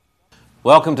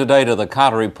Welcome today to the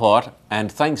Carter Report,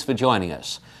 and thanks for joining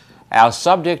us. Our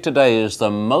subject today is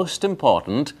the most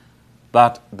important,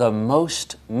 but the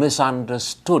most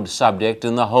misunderstood subject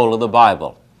in the whole of the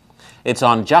Bible. It's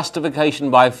on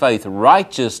justification by faith,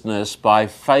 righteousness by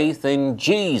faith in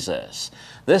Jesus.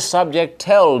 This subject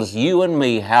tells you and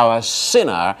me how a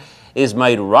sinner is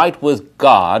made right with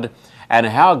God and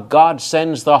how God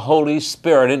sends the Holy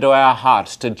Spirit into our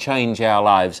hearts to change our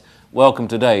lives. Welcome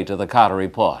today to the Carter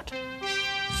Report.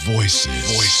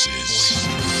 Voices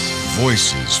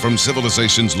from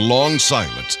civilizations long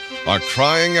silent are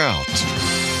crying out.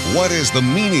 What is the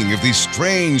meaning of these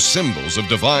strange symbols of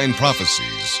divine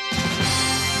prophecies?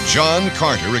 John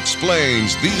Carter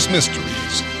explains these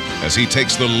mysteries as he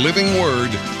takes the living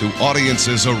word to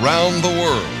audiences around the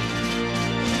world.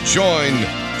 Join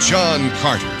John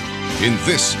Carter in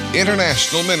this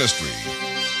international ministry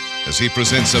as he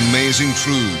presents amazing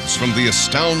truths from the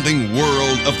astounding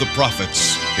world of the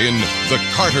prophets in the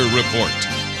Carter Report.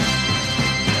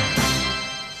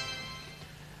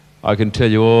 I can tell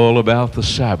you all about the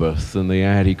Sabbath and the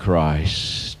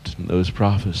Antichrist and those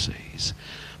prophecies.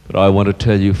 But I want to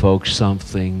tell you folks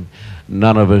something.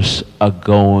 None of us are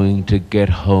going to get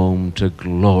home to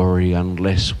glory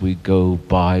unless we go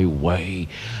by way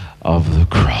of the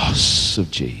cross of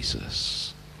Jesus.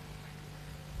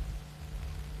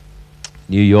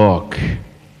 New York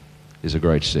is a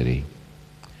great city.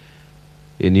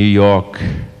 In New York,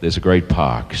 there's a great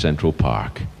park, Central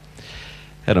Park.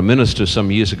 And a minister some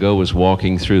years ago was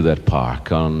walking through that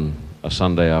park on a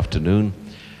Sunday afternoon.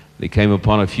 He came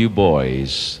upon a few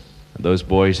boys. And those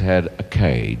boys had a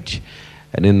cage.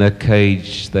 And in that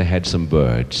cage, they had some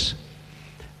birds.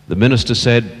 The minister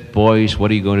said, "Boys,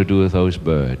 what are you going to do with those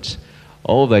birds?"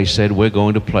 Oh, they said, "We're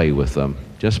going to play with them.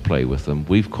 Just play with them.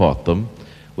 We've caught them.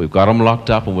 We've got them locked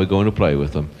up and we're going to play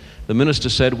with them." The minister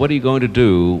said, "What are you going to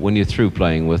do when you're through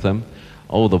playing with them?"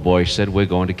 Oh, the boys said, "We're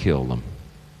going to kill them."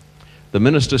 The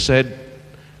minister said,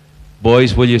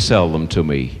 "Boys, will you sell them to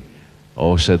me?"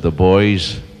 Oh, said the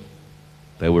boys,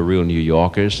 they were real New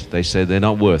Yorkers. They said, "They're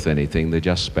not worth anything. They're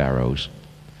just sparrows."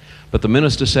 But the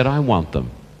minister said, "I want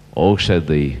them." Oh, said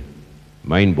the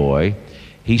main boy,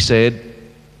 he said,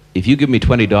 "If you give me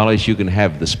 $20, you can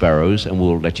have the sparrows and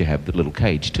we'll let you have the little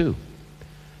cage too."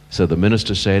 So the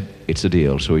minister said, "It's a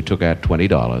deal." So he took out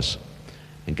 $20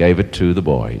 and gave it to the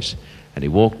boys. And he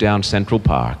walked down Central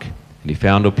Park and he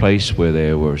found a place where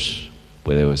there was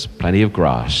plenty of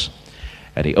grass.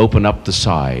 And he opened up the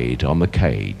side on the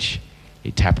cage.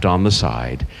 He tapped on the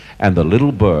side and the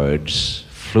little birds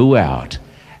flew out.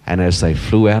 And as they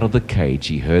flew out of the cage,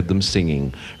 he heard them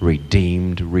singing,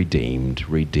 "Redeemed, redeemed,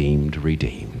 redeemed,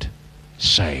 redeemed.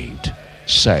 Saved,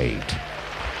 saved."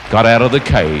 Got out of the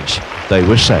cage, they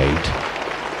were saved.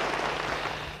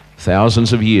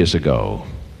 Thousands of years ago,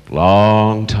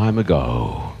 long time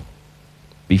ago,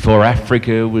 before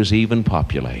Africa was even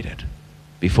populated,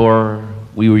 before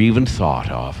we were even thought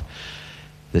of,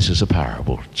 this is a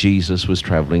parable. Jesus was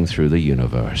traveling through the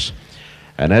universe.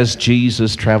 And as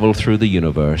Jesus traveled through the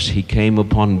universe, he came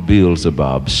upon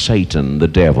Beelzebub, Satan, the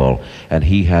devil, and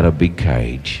he had a big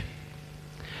cage.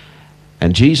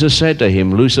 And Jesus said to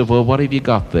him, "Lucifer, what have you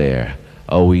got there?"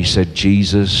 Oh, he said,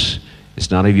 "Jesus,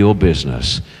 it's none of your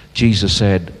business." Jesus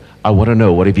said, "I want to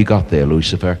know, what have you got there,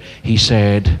 Lucifer?" He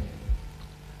said,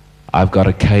 "I've got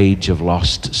a cage of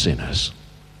lost sinners."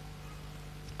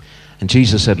 And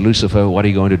Jesus said, "Lucifer, what are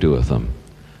you going to do with them?"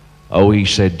 Oh, he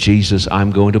said, "Jesus, I'm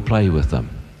going to play with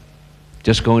them.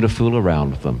 Just going to fool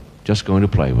around with them. Just going to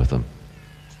play with them."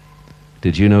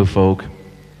 Did you know, folk,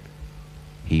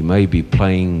 he may be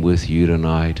playing with you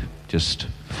tonight, just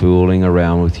fooling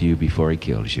around with you before he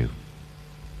kills you.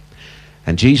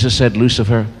 And Jesus said,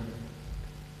 "Lucifer,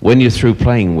 when you're through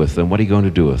playing with them, what are you going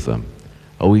to do with them?"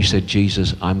 Oh, he said,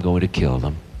 "Jesus, I'm going to kill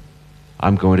them.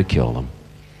 I'm going to kill them."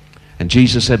 And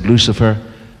Jesus said, "Lucifer,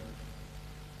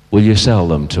 will you sell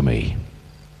them to me?"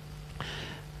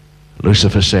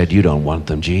 Lucifer said, "You don't want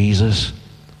them, Jesus.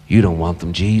 You don't want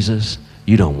them, Jesus.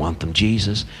 You don't want them,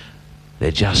 Jesus. They're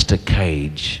just a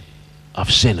cage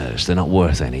of sinners. They're not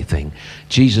worth anything."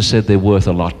 Jesus said, "They're worth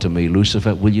a lot to me.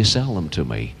 Lucifer, will you sell them to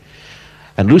me?"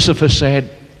 And Lucifer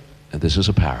said, and this is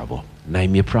a parable,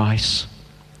 "Name your price."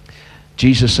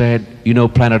 Jesus said, "You know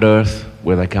planet Earth,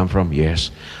 where they come from?" "Yes."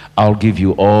 "I'll give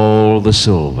you all the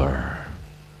silver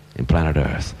in planet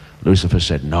Earth." Lucifer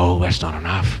said, "No, that's not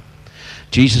enough."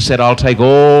 Jesus said, "I'll take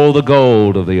all the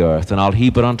gold of the earth and I'll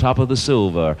heap it on top of the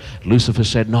silver." Lucifer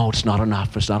said, "No, it's not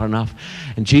enough, it's not enough."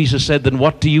 And Jesus said, "Then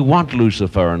what do you want,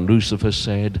 Lucifer?" And Lucifer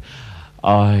said,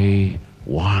 "I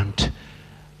want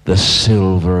the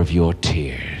silver of your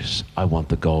tears. I want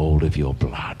the gold of your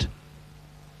blood."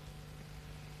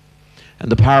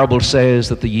 And the parable says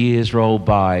that the years rolled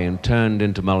by and turned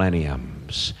into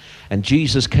millenniums. And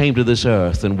Jesus came to this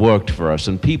earth and worked for us,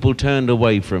 and people turned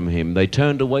away from him. They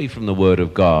turned away from the Word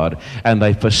of God, and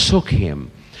they forsook him.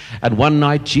 And one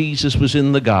night Jesus was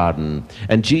in the garden,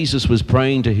 and Jesus was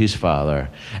praying to his Father,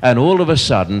 and all of a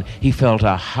sudden he felt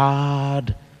a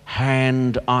hard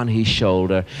hand on his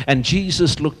shoulder, and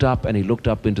Jesus looked up, and he looked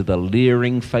up into the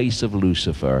leering face of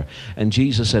Lucifer, and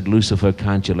Jesus said, "Lucifer,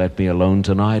 can't you let me alone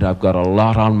tonight? I've got a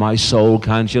lot on my soul.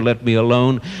 Can't you let me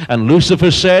alone?" And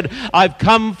Lucifer said, "I've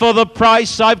come for the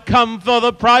price. I've come for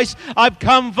the price. I've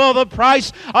come for the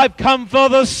price. I've come for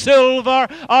the silver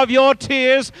of your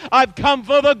tears. I've come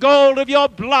for the gold of your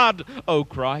blood, O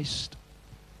Christ."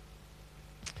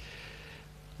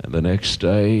 And the next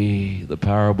day, the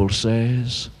parable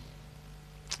says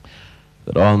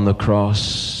that on the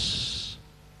cross,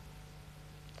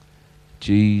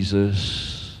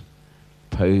 Jesus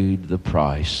paid the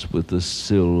price with the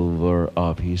silver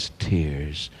of his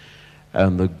tears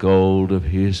and the gold of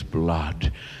his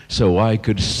blood, so I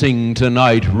could sing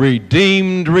tonight,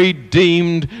 "Redeemed,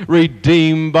 redeemed,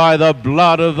 redeemed by the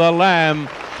blood of the Lamb."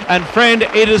 And friend,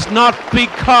 it is not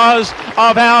because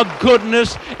of our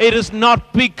goodness, it is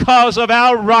not because of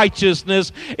our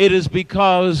righteousness, it is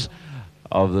because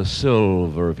of the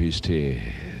silver of his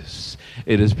tears.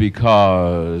 It is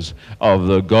because of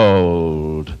the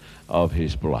gold of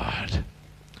his blood.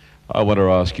 I want to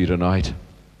ask you tonight,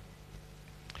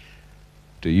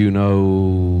 do you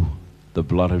know the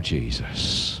blood of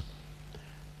Jesus?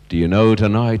 Do you know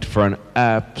tonight for an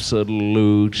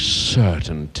absolute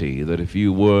certainty that if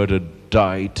you were to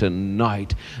die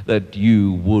tonight, that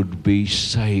you would be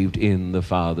saved in the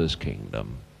Father's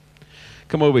kingdom?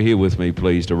 Come over here with me,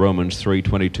 please, to Romans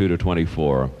 3:22 to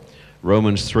 24.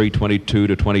 Romans 3:22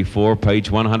 to 24,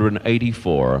 page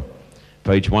 184.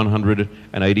 Page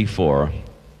 184.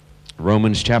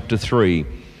 Romans chapter 3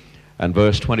 and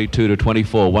verse 22 to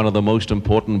 24, one of the most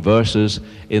important verses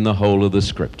in the whole of the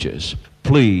Scriptures.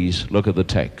 Please look at the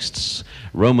texts.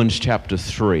 Romans chapter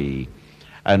 3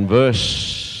 and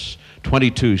verse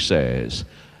 22 says,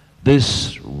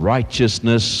 "This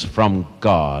righteousness from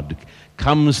God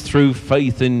comes through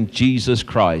faith in Jesus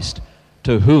Christ,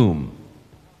 to whom?"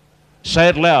 Say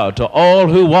it loud. To all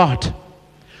who what?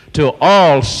 To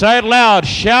all. Say it loud.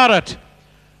 Shout it.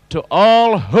 To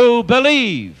all who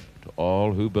believe. To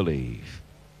all who believe.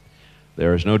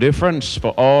 There is no difference, for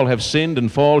all have sinned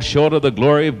and fall short of the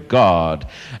glory of God,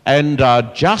 and are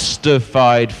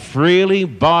justified freely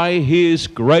by his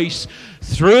grace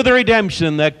through the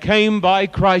redemption that came by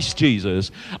Christ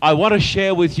Jesus. I want to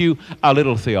share with you a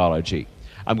little theology.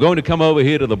 I'm going to come over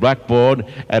here to the blackboard,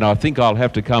 and I think I'll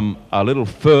have to come a little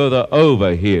further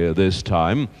over here this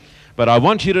time. But I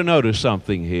want you to notice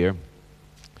something here.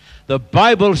 The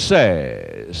Bible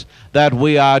says that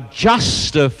we are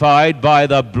justified by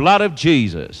the blood of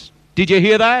Jesus. Did you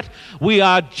hear that? We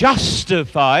are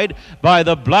justified by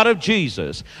the blood of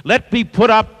Jesus. Let me put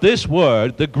up this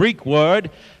word, the Greek word,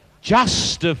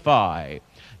 justify.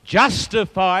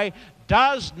 Justify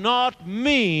does not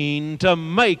mean to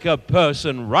make a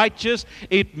person righteous.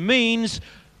 It means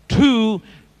to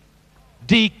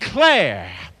declare.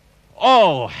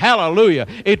 Oh, hallelujah.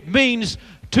 It means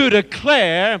to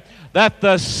declare that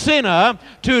the sinner,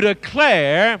 to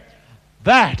declare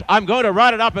that, I'm going to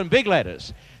write it up in big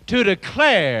letters, to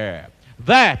declare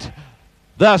that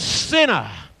the sinner,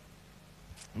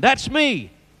 that's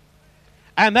me,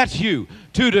 and that's you,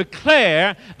 to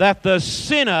declare that the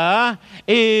sinner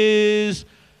is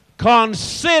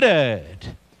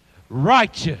considered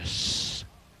righteous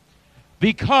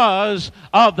because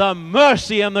of the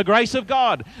mercy and the grace of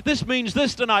God. This means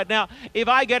this tonight. Now, if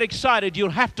I get excited, you'll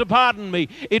have to pardon me.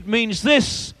 It means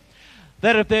this,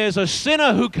 that if there's a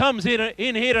sinner who comes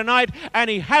in here tonight and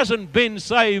he hasn't been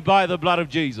saved by the blood of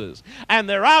Jesus, and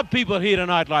there are people here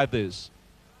tonight like this,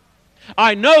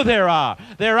 I know there are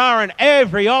in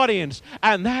every audience,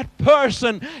 and that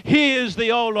person hears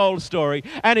the old story,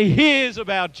 and he hears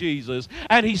about Jesus,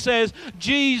 and he says,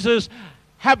 "Jesus,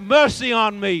 have mercy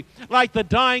on me." Like the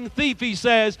dying thief, he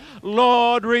says,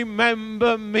 "Lord,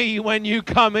 remember me when you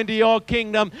come into your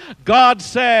kingdom." God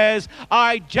says,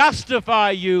 "I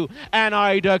justify you, and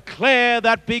I declare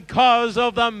that because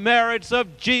of the merits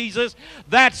of Jesus,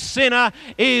 that sinner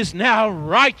is now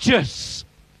righteous."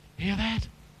 Hear that?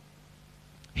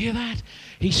 Hear that?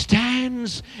 He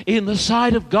stands in the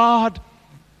sight of God,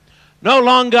 no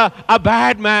longer a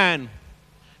bad man.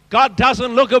 God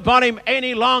doesn't look upon him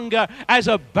any longer as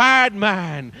a bad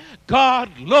man.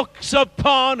 God looks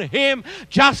upon him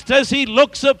just as he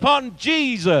looks upon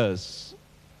Jesus.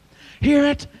 Hear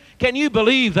it? Can you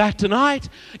believe that tonight?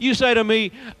 You say to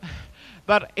me,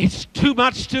 but it's too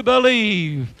much to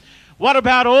believe. What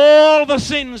about all the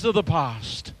sins of the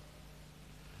past?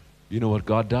 You know what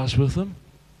God does with them?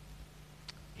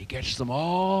 He gets them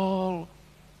all,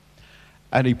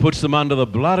 and He puts them under the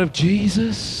blood of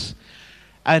Jesus,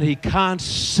 and He can't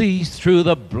see through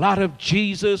the blood of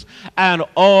Jesus, and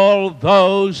all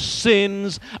those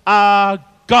sins are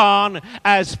gone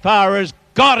as far as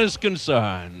God is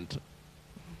concerned.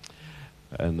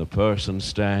 And the person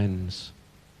stands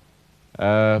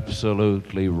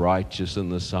absolutely righteous in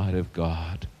the sight of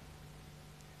God.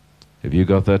 Have you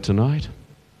got that tonight?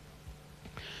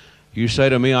 You say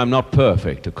to me, I'm not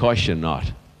perfect. Of course you're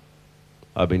not.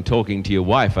 I've been talking to your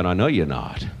wife and I know you're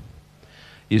not.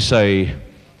 You say,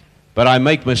 but I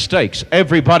make mistakes.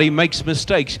 Everybody makes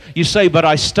mistakes. You say, but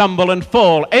I stumble and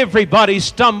fall. Everybody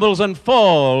stumbles and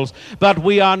falls. But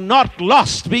we are not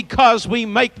lost because we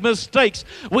make mistakes.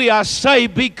 We are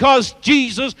saved because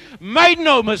Jesus made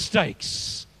no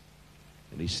mistakes.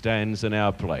 And He stands in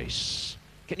our place.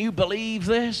 Can you believe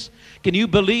this? Can you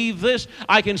believe this?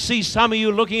 I can see some of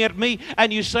you looking at me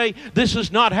and you say, this is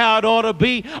not how it ought to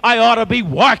be. I ought to be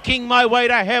working my way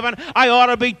to heaven. I ought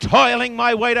to be toiling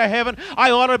my way to heaven.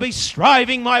 I ought to be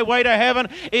striving my way to heaven.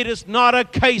 It is not a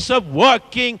case of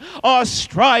working or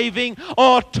striving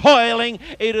or toiling.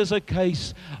 It is a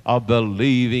case of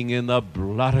believing in the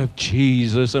blood of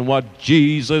Jesus and what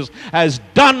Jesus has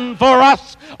done for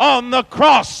us on the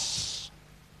cross.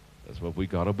 That's what we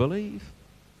got to believe.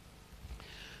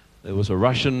 There was a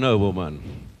Russian nobleman,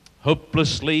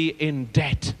 hopelessly in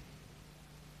debt.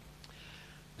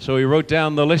 So he wrote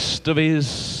down the list of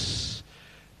his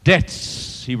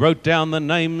debts. He wrote down the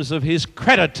names of his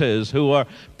creditors who were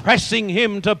pressing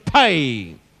him to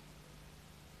pay.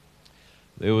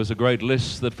 There was a great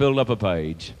list that filled up a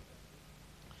page.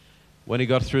 When he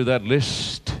got through that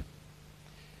list,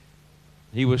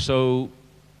 he was so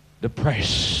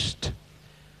depressed,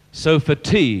 so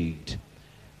fatigued,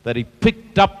 that he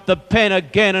picked up the pen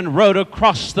again and wrote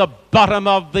across the bottom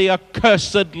of the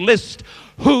accursed list,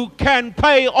 who can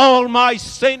pay all my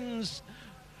sins?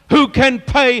 Who can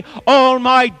pay all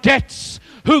my debts?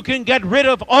 Who can get rid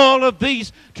of all of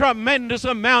these tremendous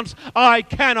amounts I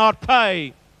cannot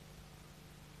pay?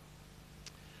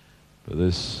 But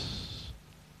this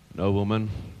nobleman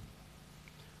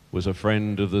was a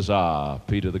friend of the Tsar,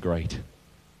 Peter the Great.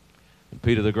 And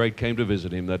Peter the Great came to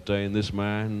visit him that day, and this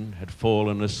man had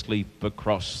fallen asleep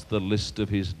across the list of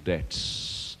his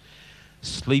debts,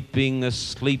 sleeping a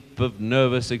sleep of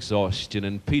nervous exhaustion.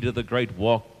 And Peter the Great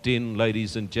walked in,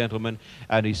 ladies and gentlemen,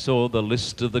 and he saw the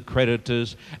list of the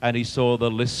creditors, and he saw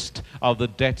the list of the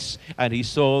debts, and he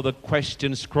saw the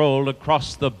question scrolled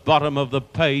across the bottom of the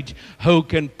page, who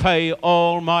can pay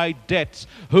all my debts?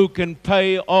 Who can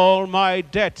pay all my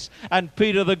debts? And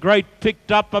Peter the Great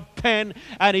picked up a pen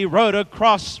and he wrote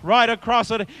across, right across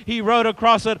it, he wrote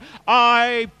across it,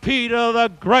 I, Peter the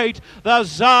Great, the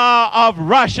Tsar of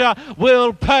Russia,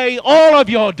 will pay all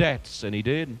of your debts. And he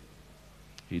did.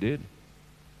 He did.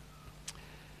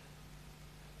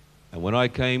 And when I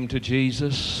came to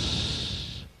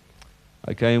Jesus,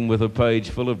 I came with a page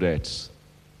full of debts,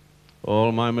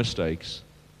 all my mistakes.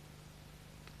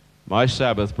 My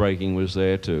Sabbath breaking was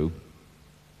there too.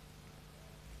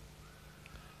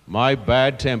 My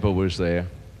bad temper was there.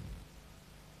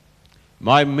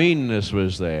 My meanness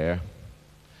was there.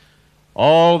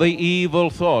 All the evil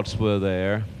thoughts were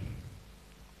there.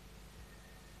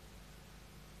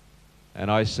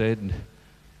 And I said,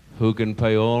 who can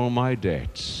pay all my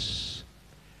debts?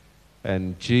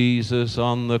 And Jesus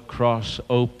on the cross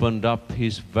opened up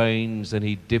his veins and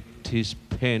he dipped his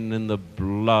pen in the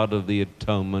blood of the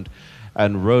atonement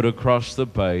and wrote across the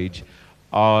page,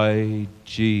 I,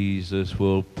 Jesus,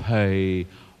 will pay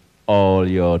all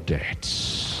your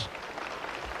debts.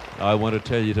 I want to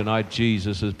tell you tonight,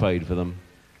 Jesus has paid for them,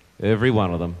 every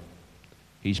one of them.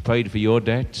 He's paid for your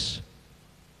debts,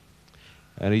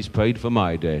 and he's paid for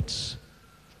my debts.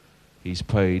 He's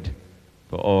paid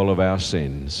for all of our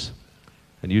sins.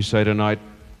 And you say tonight,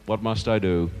 what must I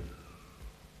do?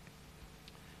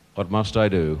 What must I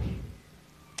do?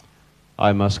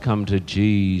 I must come to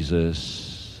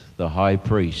Jesus, the high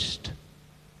priest,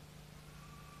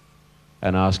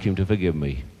 and ask him to forgive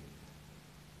me.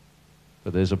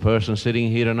 But there's a person sitting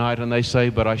here tonight and they say,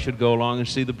 but I should go along and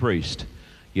see the priest.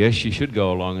 Yes, you should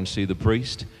go along and see the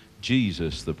priest,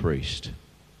 Jesus the priest.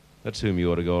 That's whom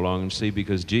you ought to go along and see,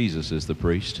 because Jesus is the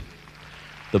priest.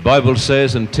 The Bible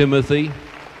says in Timothy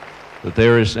that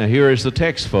there is, and here is the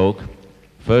text, folk,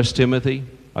 1 Timothy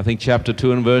I think chapter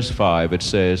 2 and verse 5, it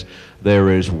says, there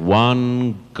is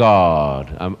one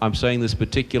God. I'm saying this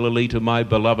particularly to my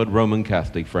beloved Roman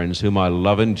Catholic friends whom I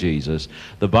love in Jesus.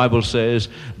 The Bible says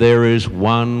there is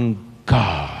one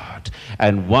God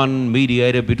and one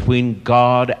mediator between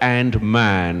God and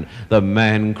man, the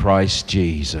man Christ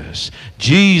Jesus.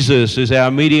 Jesus is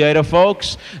our mediator,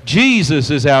 folks.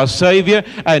 Jesus is our Savior,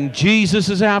 and Jesus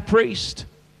is our priest.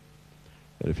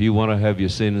 But if you want to have your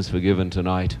sins forgiven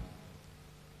tonight,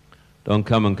 don't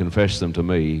come and confess them to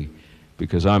me,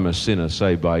 because I'm a sinner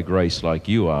saved by grace like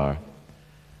you are.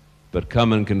 But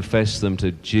come and confess them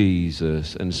to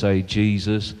Jesus and say,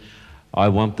 Jesus, I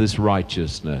want this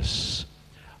righteousness.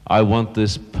 I want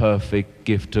this perfect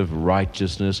gift of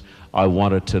righteousness. I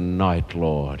want it tonight,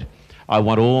 Lord. I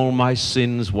want all my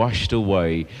sins washed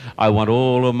away. I want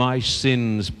all of my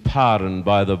sins pardoned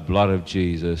by the blood of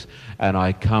Jesus. And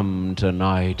I come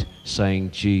tonight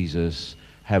saying, Jesus,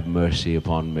 have mercy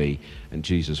upon me. And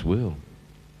Jesus will.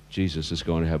 Jesus is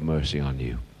going to have mercy on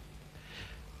you.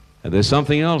 And there's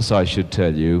something else I should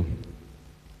tell you.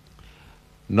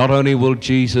 Not only will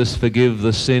Jesus forgive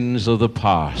the sins of the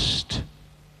past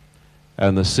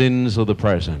and the sins of the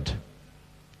present,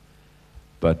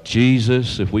 but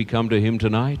Jesus, if we come to him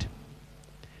tonight,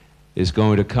 is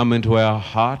going to come into our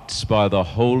hearts by the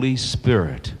Holy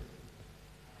Spirit,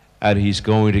 and he's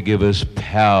going to give us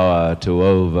power to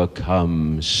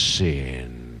overcome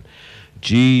sin.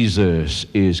 Jesus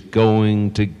is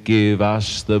going to give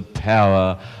us the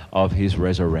power of his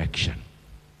resurrection.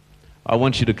 I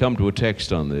want you to come to a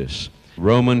text on this.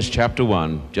 Romans chapter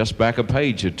 1, just back a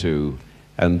page or two.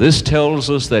 And this tells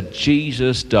us that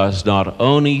Jesus does not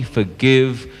only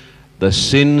forgive the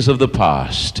sins of the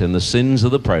past and the sins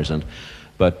of the present,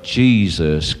 but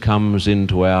Jesus comes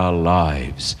into our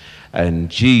lives and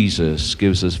Jesus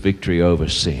gives us victory over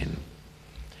sin.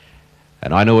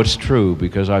 And I know it's true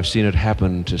because I've seen it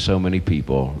happen to so many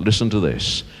people. Listen to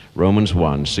this. Romans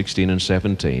 1, 16 and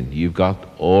 17. You've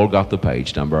all got the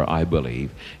page number, I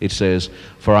believe. It says,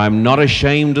 for I'm not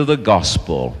ashamed of the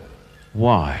gospel.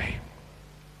 Why?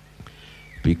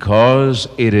 Because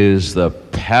it is the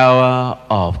power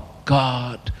of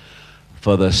God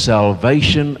for the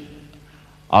salvation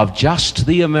of just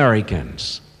the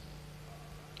Americans,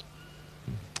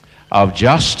 of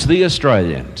just the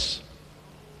Australians,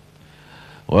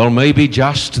 well, maybe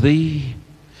just the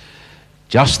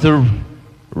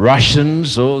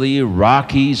Russians or the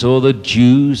Iraqis or the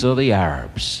Jews or the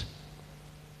Arabs.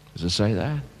 Does it say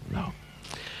that? No.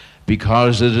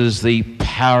 Because it is the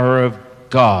power of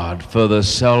God for the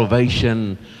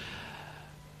salvation,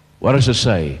 what does it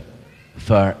say?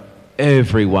 For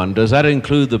everyone. Does that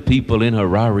include the people in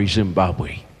Harare,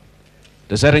 Zimbabwe?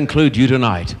 Does that include you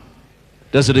tonight?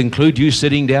 Does it include you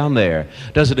sitting down there?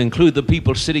 Does it include the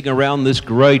people sitting around this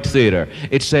great theater?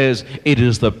 It says, it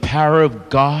is the power of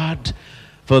God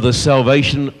for the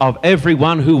salvation of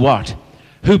everyone who what?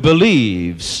 Who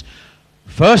believes.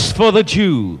 First for the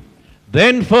Jew,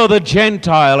 then for the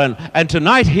Gentile. And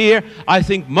tonight here, I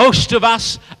think most of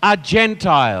us are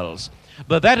Gentiles.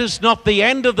 But that is not the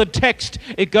end of the text.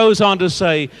 It goes on to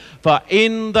say, for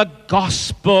in the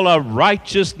gospel a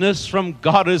righteousness from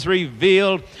God is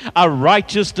revealed, a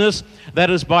righteousness that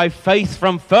is by faith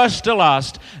from first to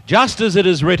last, just as it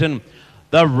is written,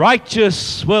 the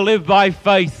righteous will live by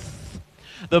faith.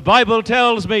 The Bible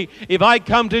tells me if I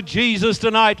come to Jesus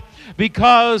tonight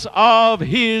because of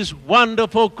his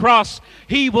wonderful cross,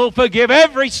 he will forgive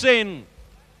every sin.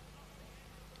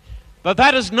 But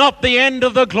that is not the end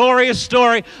of the glorious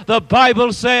story. The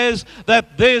Bible says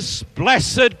that this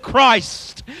blessed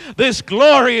Christ, this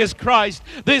glorious Christ,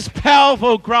 this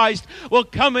powerful Christ will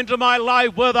come into my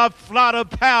life with a flood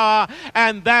of power,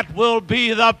 and that will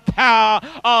be the power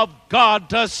of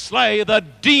God to slay the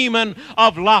demon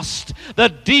of lust, the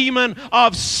demon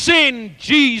of sin.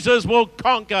 Jesus will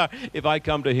conquer if I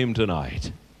come to him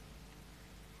tonight.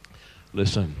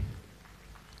 Listen,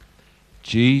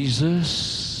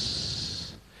 Jesus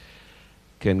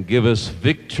can give us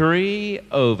victory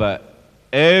over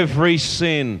every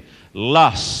sin,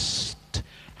 lust,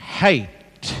 hate,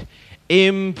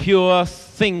 impure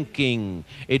thinking.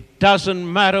 It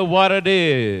doesn't matter what it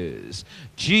is.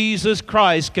 Jesus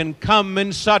Christ can come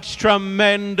in such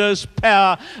tremendous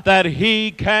power that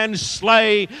he can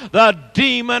slay the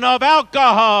demon of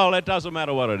alcohol. It doesn't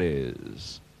matter what it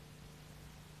is.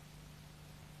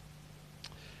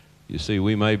 You see,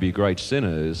 we may be great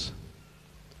sinners,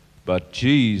 but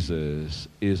Jesus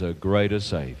is a greater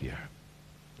Savior.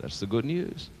 That's the good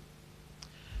news.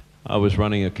 I was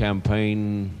running a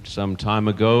campaign some time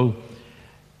ago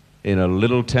in a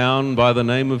little town by the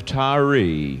name of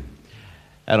Taree.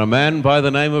 And a man by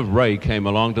the name of Ray came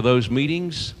along to those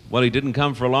meetings. Well, he didn't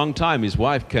come for a long time. His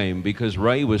wife came because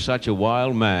Ray was such a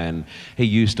wild man. He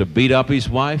used to beat up his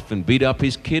wife and beat up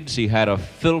his kids. He had a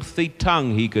filthy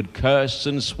tongue. He could curse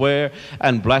and swear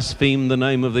and blaspheme the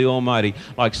name of the Almighty,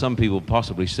 like some people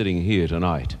possibly sitting here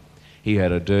tonight. He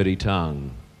had a dirty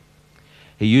tongue.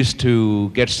 He used to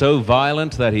get so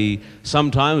violent that he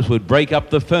sometimes would break up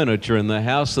the furniture in the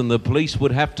house, and the police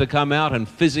would have to come out and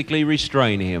physically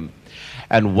restrain him.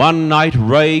 And one night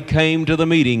Ray came to the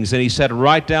meetings and he sat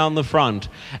right down the front,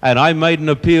 and I made an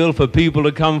appeal for people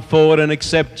to come forward and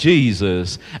accept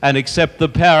Jesus and accept the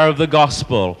power of the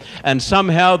gospel. And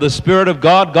somehow the Spirit of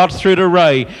God got through to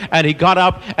Ray, and he got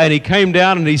up and he came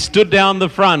down and he stood down the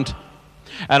front.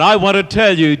 And I want to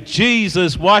tell you,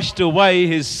 Jesus washed away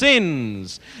his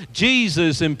sins.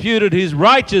 Jesus imputed his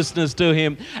righteousness to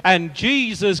him, and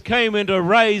Jesus came into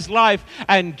Ray's life,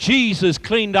 and Jesus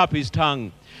cleaned up his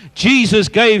tongue. Jesus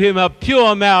gave him a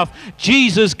pure mouth.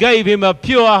 Jesus gave him a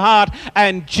pure heart,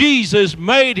 and Jesus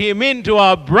made him into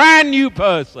a brand new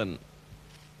person.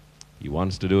 He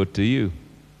wants to do it to you.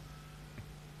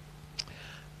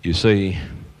 You see,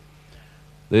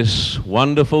 this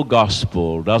wonderful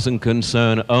gospel doesn't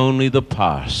concern only the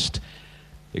past.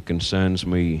 It concerns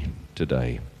me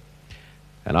today.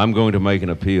 And I'm going to make an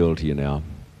appeal to you now.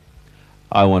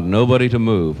 I want nobody to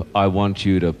move. I want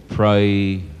you to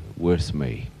pray with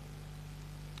me.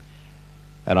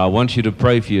 And I want you to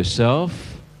pray for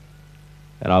yourself,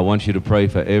 and I want you to pray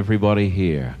for everybody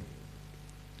here.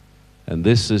 And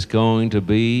this is going to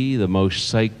be the most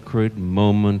sacred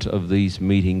moment of these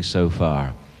meetings so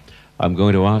far. I'm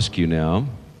going to ask you now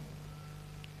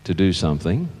to do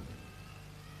something.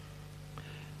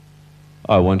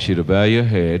 I want you to bow your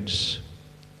heads.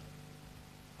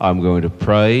 I'm going to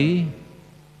pray,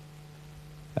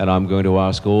 and I'm going to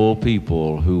ask all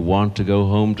people who want to go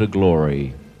home to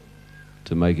glory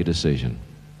to make a decision.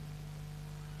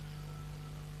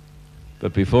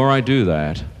 But before I do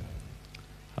that,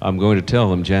 I'm going to tell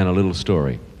them, Jan, a little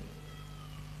story.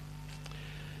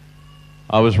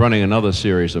 I was running another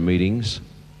series of meetings.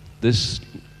 This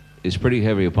is pretty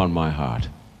heavy upon my heart.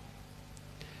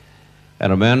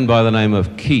 And a man by the name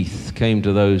of Keith came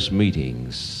to those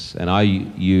meetings, and I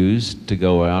used to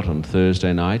go out on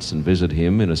Thursday nights and visit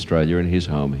him in Australia in his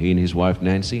home, he and his wife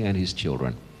Nancy and his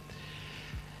children.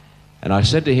 And I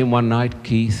said to him one night,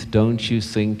 Keith, don't you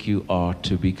think you ought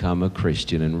to become a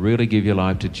Christian and really give your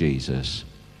life to Jesus?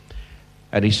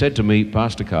 And he said to me,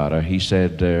 Pastor Carter, he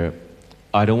said,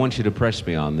 I don't want you to press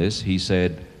me on this. He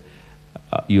said,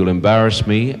 you'll embarrass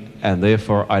me, and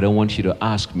therefore I don't want you to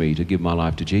ask me to give my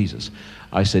life to Jesus.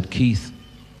 I said, Keith,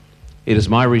 it is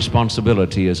my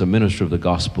responsibility as a minister of the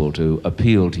gospel to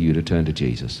appeal to you to turn to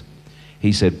Jesus.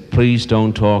 He said, please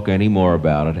don't talk any more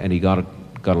about it, and he got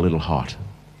a little hot.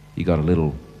 He got a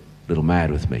little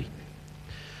mad with me.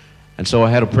 And so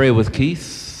I had a prayer with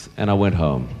Keith, and I went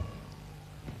home.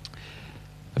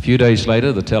 A few days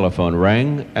later, the telephone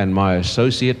rang, and my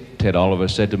associate, Ted Oliver,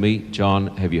 said to me,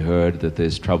 John, have you heard that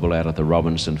there's trouble out at the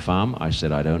Robinson farm? I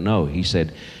said, I don't know. He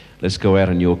said, let's go out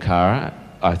in your car.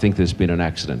 I think there's been an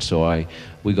accident. So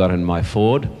we got in my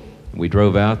Ford, and we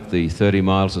drove out the 30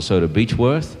 miles or so to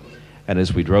Beechworth, and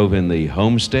as we drove in the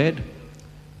homestead,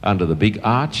 under the big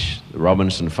arch, the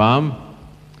Robinson farm,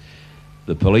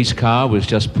 the police car was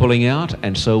just pulling out,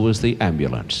 and so was the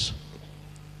ambulance.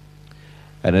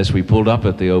 And as we pulled up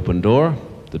at the open door,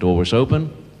 the door was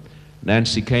open,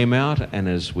 Nancy came out, and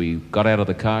as we got out of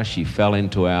the car, she fell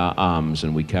into our arms,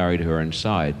 and we carried her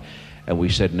inside. And we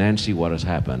said, Nancy, what has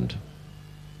happened?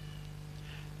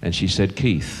 And she said,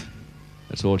 Keith.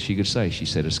 That's all she could say. She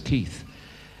said, it's Keith.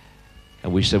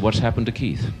 And we said, what's happened to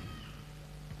Keith?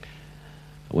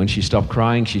 When she stopped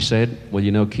crying, she said, well,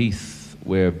 you know, Keith,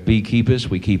 we're beekeepers,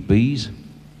 we keep bees.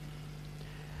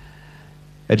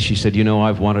 And she said, you know,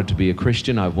 I've wanted to be a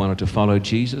Christian, I've wanted to follow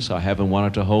Jesus, I haven't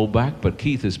wanted to hold back, but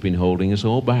Keith has been holding us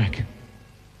all back.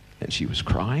 And she was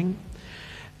crying,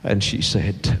 and she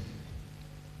said,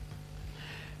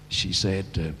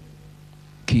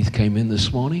 Keith came in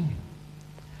this morning,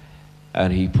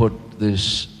 and he put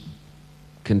this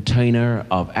container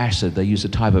of acid. They use a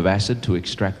type of acid to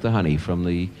extract the honey from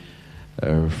the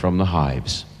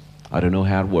hives. I don't know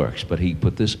how it works, but he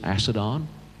put this acid on,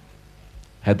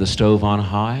 had the stove on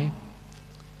high,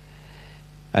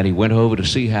 and he went over to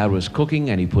see how it was cooking,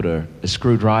 and he put a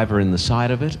screwdriver in the side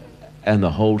of it, and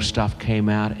the whole stuff came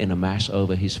out in a mass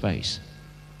over his face.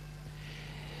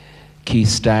 Keith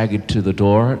staggered to the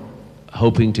door,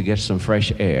 hoping to get some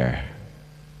fresh air.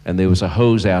 And there was a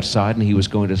hose outside, and he was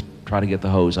going to try to get the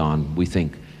hose on, we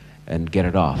think, and get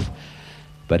it off.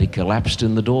 But he collapsed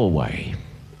in the doorway.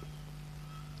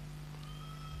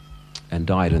 and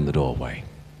died in the doorway.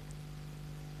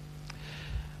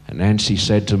 And Nancy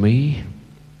said to me,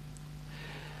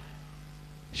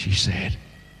 she said,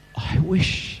 I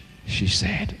wish, she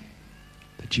said,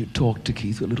 that you'd talk to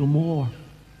Keith a little more.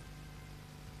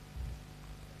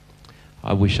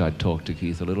 I wish I'd talked to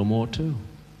Keith a little more too.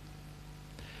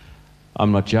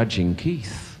 I'm not judging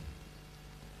Keith,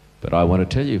 but I want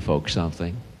to tell you folks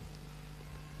something.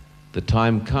 The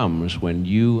time comes when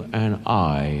you and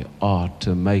I ought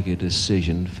to make a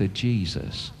decision for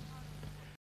Jesus.